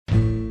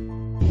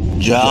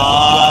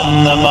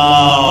John the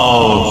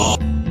Mouse.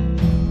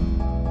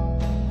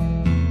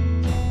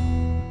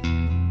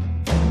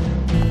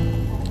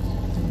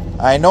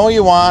 I know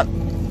you want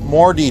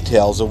more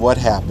details of what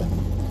happened.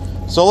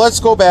 So let's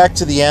go back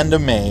to the end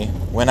of May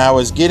when I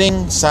was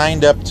getting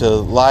signed up to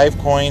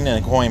LiveCoin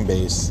and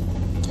Coinbase.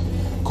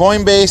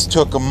 Coinbase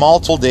took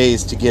multiple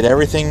days to get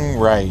everything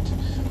right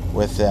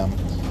with them.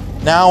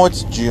 Now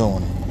it's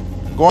June.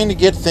 Going to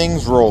get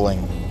things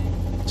rolling.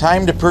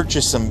 Time to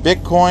purchase some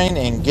Bitcoin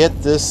and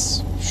get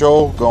this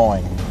show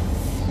going.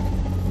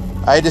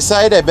 I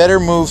decide I better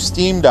move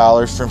Steam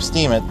dollars from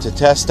Steemit to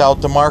test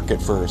out the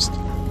market first.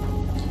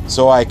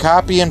 So I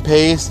copy and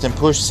paste and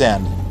push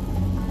send.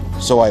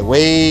 So I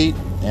wait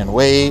and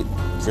wait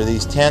for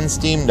these 10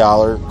 Steam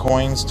dollar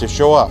coins to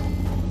show up.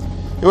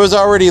 It was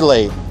already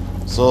late,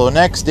 so the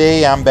next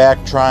day I'm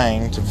back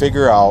trying to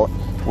figure out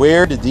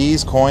where did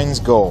these coins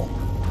go.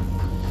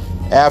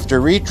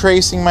 After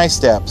retracing my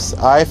steps,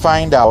 I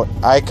find out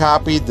I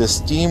copied the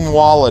Steam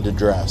wallet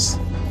address.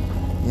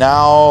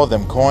 Now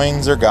them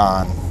coins are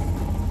gone.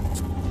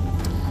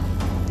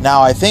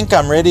 Now I think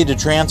I'm ready to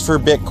transfer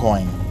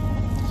Bitcoin.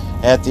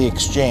 At the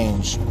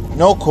exchange,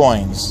 no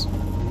coins.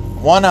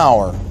 1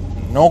 hour,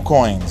 no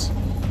coins.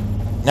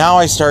 Now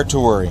I start to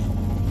worry.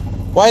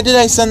 Why did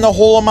I send the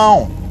whole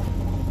amount?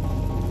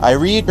 I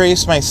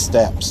retrace my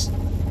steps,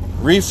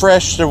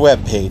 refresh the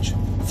web page.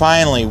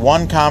 Finally,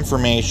 one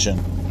confirmation.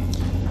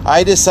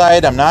 I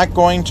decide I'm not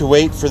going to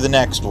wait for the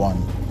next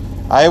one.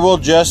 I will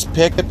just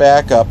pick it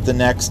back up the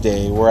next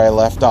day where I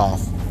left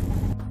off.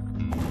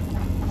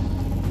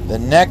 The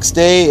next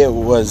day it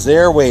was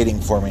there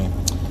waiting for me.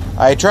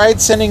 I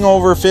tried sending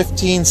over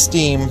 15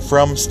 Steam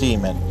from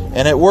Steemit,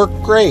 and it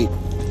worked great.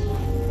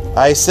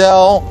 I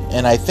sell,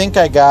 and I think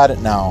I got it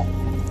now.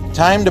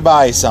 Time to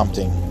buy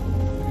something.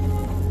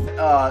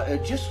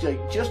 Just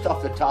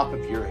off the top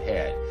of your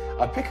head,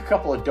 pick a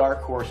couple of dark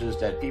horses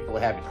that people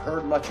haven't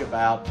heard much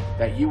about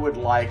that you would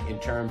like in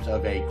terms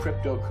of a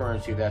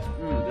cryptocurrency that's,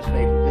 this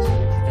is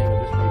interesting, or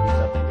this may be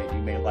something that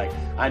you may like.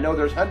 I know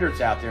there's hundreds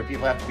out there.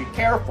 People have to be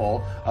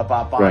careful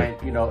about buying,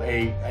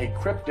 a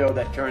crypto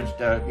that turns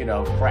to,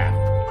 crap.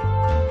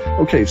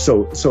 Okay,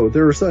 so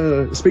there's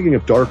speaking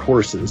of dark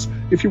horses,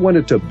 if you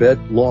wanted to bet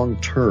long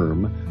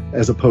term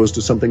as opposed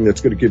to something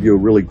that's going to give you a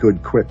really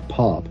good quick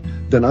pop,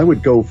 then I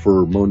would go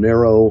for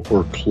Monero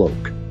or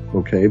Cloak.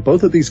 Okay,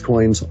 both of these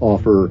coins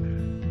offer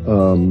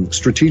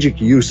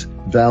strategic use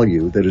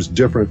value that is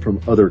different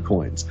from other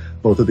coins.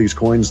 Both of these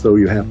coins, though,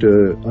 you have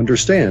to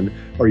understand,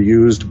 are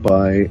used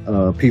by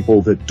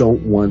people that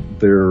don't want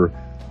their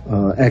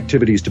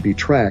activities to be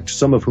tracked,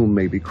 some of whom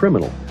may be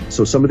criminal.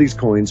 So some of these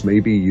coins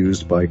may be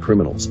used by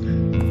criminals.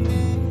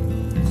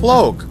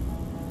 Cloak.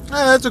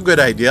 That's a good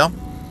idea.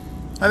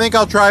 I think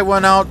I'll try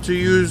one out to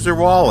use their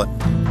wallet.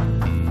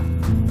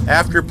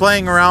 After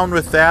playing around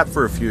with that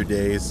for a few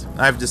days,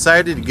 I've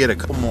decided to get a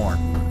couple more.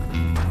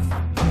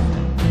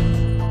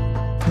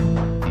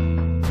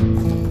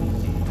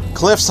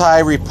 Clif's High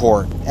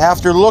report.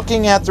 After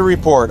looking at the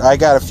report, I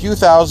got a few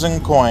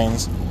thousand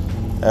coins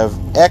of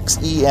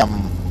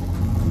XEM.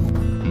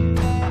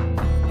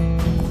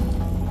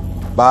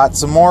 Bought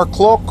some more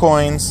cloak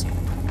coins.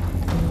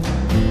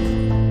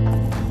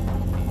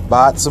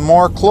 Bought some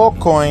more cloak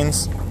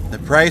coins. The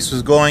price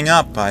was going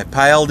up. I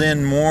piled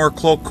in more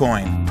cloak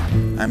coin.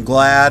 I'm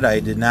glad I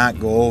did not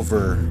go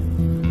over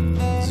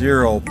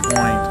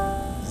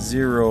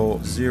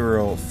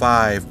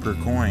 0.005 per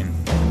coin.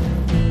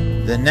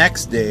 The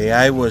next day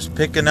I was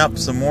picking up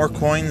some more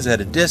coins at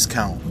a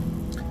discount.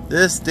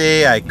 This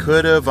day I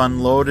could have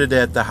unloaded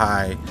at the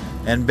high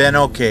and been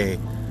okay,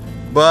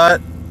 but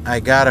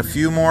I got a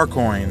few more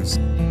coins.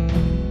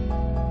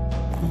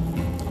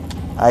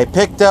 I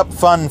picked up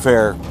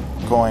Funfair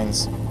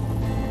coins.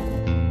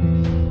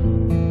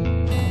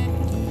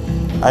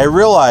 I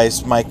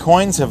realized my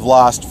coins have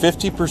lost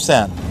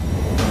 50%.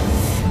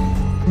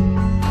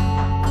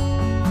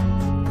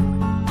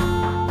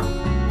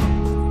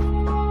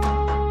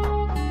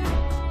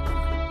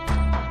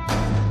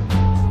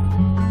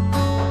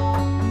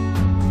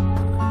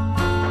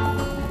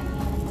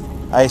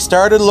 I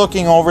started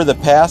looking over the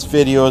past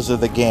videos of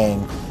the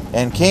gang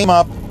and came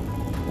up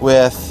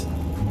with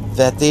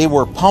that they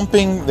were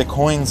pumping the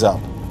coins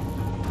up.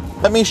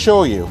 Let me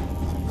show you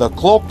the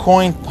cloak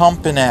coin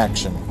pump in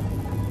action.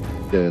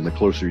 And the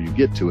closer you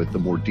get to it, the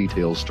more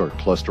details start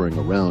clustering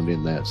around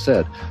in that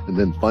set. And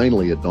then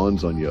finally it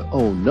dawns on you,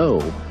 oh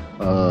no,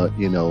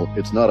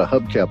 it's not a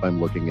hubcap I'm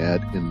looking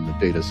at in the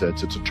data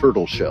sets, it's a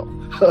turtle shell.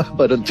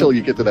 But until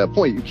you get to that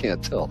point, you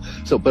can't tell.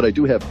 But I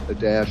do have a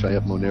Dash, I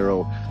have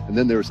Monero, and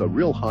then there's a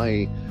real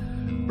high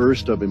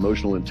burst of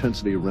emotional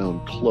intensity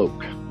around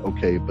Cloak.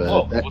 Okay,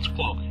 but what's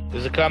Cloak?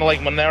 Is it kind of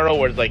like Monero,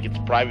 where it's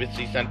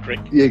privacy centric?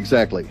 Yeah,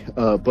 exactly.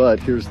 But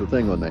here's the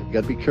thing on that: you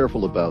got to be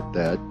careful about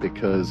that,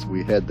 because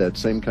we had that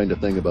same kind of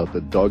thing about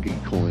the doggy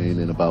coin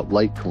and about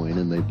Litecoin,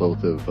 and they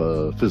both have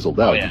fizzled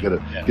out. You got to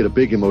get a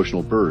big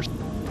emotional burst.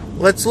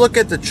 Let's look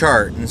at the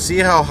chart and see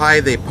how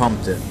high they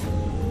pumped it.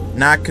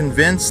 Not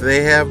convinced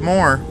they have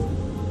more.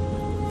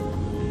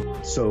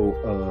 So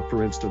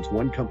for instance,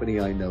 one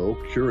company I know,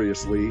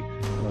 curiously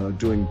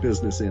doing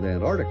business in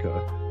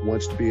Antarctica,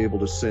 wants to be able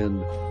to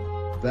send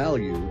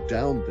value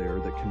down there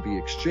that can be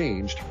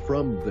exchanged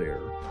from there.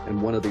 And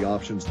one of the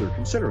options they're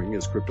considering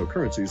is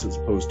cryptocurrencies as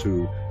opposed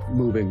to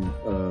moving,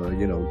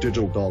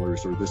 digital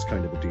dollars or this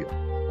kind of a deal.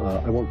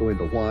 I won't go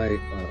into why.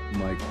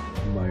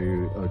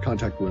 My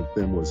contact with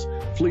them was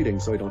fleeting,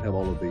 so I don't have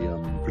all of the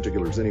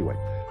particulars anyway.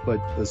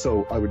 But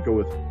so I would go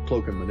with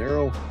Cloak and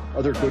Monero.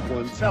 Other good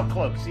ones. Spell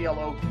cloak,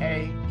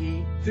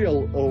 C-L-O-K-E.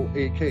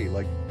 C-L-O-A-K,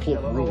 like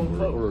cloak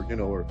room,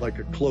 or like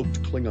a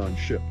cloaked Klingon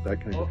ship, that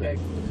kind of thing.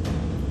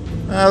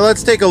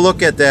 Let's take a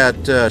look at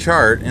that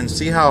chart and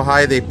see how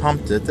high they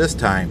pumped it this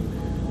time.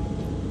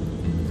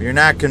 If you're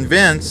not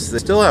convinced, they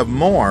still have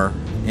more,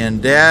 and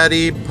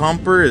Daddy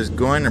Pumper is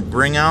going to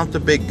bring out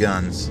the big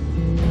guns.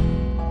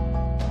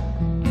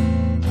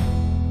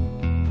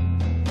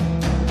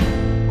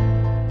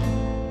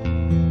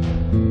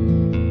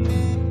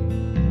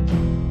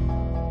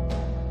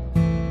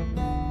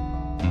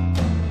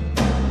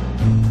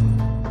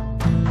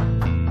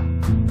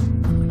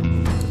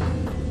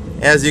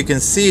 As you can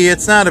see,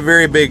 it's not a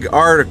very big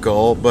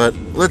article, but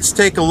let's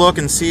take a look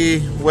and see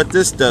what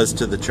this does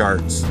to the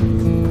charts.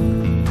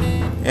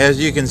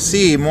 As you can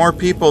see, more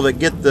people that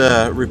get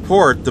the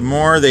report, the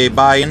more they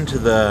buy into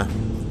the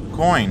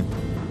coin.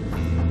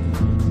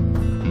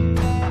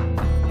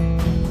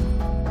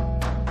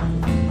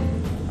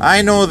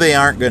 I know they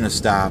aren't going to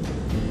stop.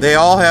 They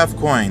all have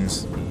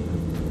coins.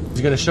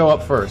 It's going to show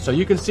up first. So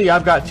you can see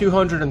I've got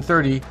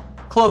 230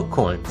 cloak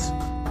coins.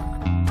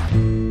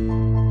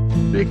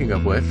 Speaking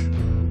of which,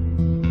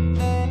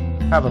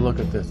 have a look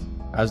at this.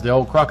 As the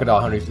old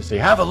crocodile hunter used to say,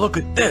 have a look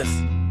at this.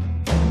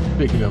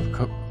 Speaking of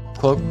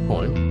cloak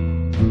coin.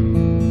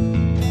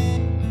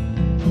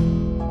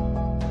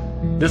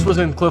 This was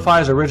in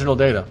Clif's original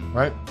data,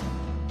 right?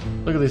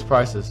 Look at these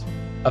prices.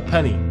 A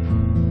penny.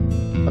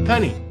 A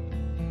penny.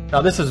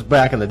 Now this is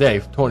back in the day,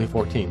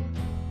 2014.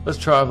 Let's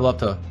travel up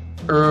to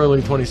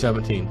early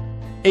 2017.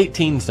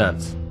 18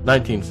 cents,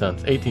 19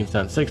 cents, 18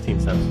 cents, 16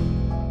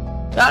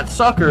 cents. That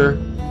sucker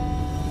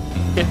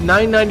hit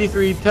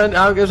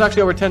 $9.93, it was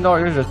actually over $10.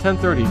 Here's a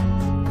 $10.30.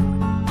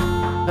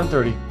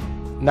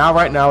 $10.30. Now,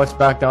 right now, it's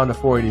back down to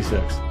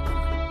 $4.86.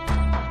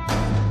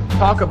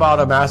 Talk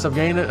about a massive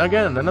gain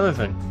again, another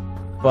thing.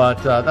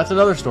 But that's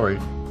another story.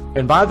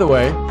 And by the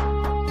way,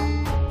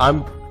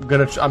 I'm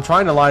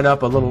trying to line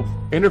up a little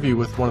interview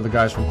with one of the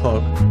guys from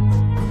Cloak.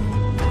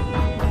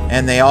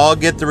 And they all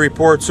get the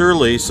reports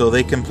early so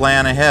they can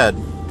plan ahead.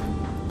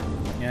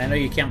 And I know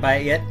you can't buy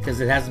it yet because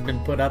it hasn't been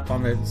put up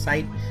on the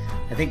site.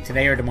 I think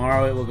today or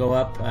tomorrow it will go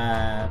up,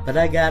 but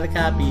I got a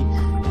copy.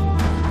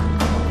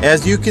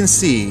 As you can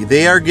see,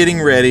 they are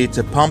getting ready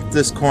to pump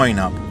this coin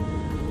up.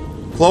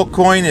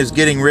 Cloakcoin is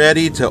getting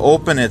ready to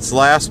open its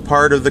last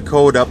part of the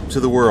code up to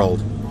the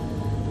world.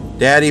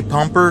 Daddy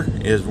Pumper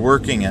is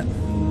working it.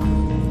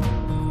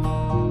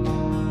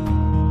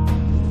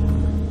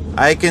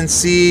 I can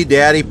see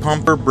Daddy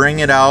Pumper bring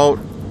it out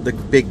the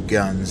big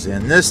guns,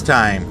 and this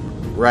time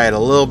write a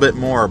little bit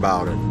more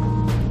about it.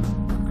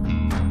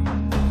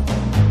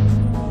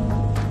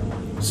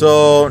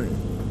 So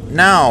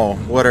now,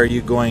 what are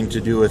you going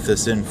to do with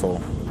this info?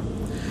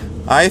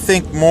 I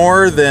think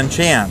more than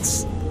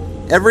chance.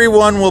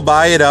 Everyone will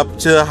buy it up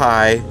to the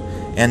high,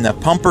 and the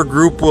pumper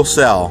group will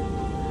sell.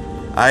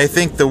 I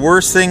think the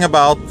worst thing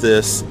about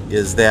this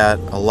is that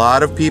a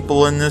lot of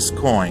people in this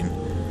coin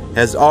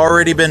has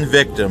already been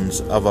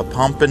victims of a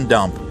pump and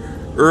dump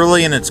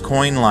early in its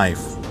coin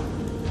life.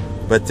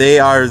 But they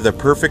are the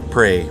perfect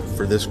prey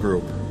for this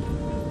group.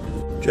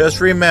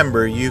 Just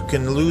remember, you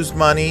can lose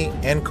money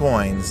and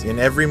coins in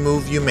every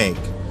move you make.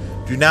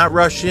 Do not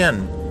rush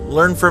in.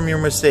 Learn from your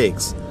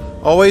mistakes.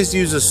 Always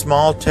use a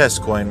small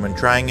test coin when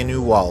trying a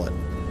new wallet.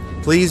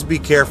 Please be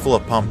careful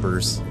of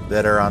pumpers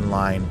that are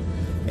online.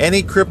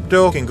 Any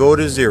crypto can go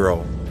to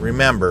zero.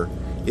 Remember,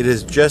 it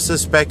is just a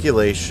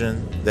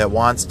speculation that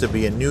wants to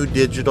be a new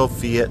digital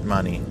fiat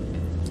money.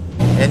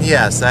 And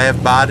yes, I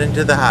have bought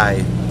into the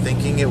high,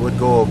 thinking it would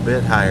go a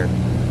bit higher.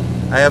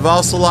 I have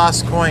also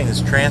lost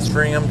coins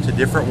transferring them to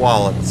different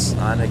wallets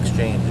on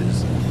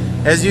exchanges.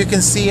 As you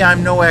can see,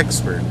 I'm no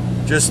expert,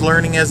 just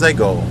learning as I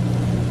go.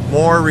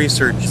 More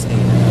research is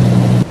needed.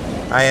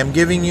 I am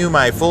giving you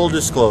my full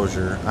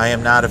disclosure. I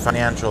am not a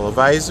financial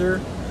advisor.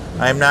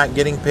 I am not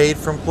getting paid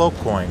from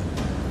cloakcoin.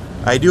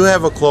 I do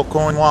have a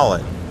cloakcoin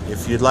wallet.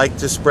 If you'd like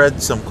to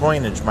spread some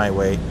coinage my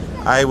way,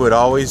 I would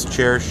always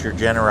cherish your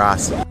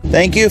generosity.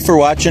 Thank you for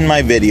watching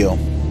my video.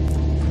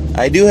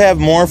 I do have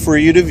more for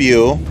you to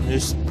view.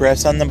 Just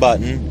press on the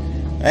button.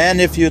 And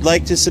if you'd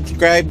like to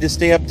subscribe to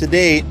stay up to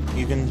date,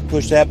 you can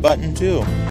push that button too.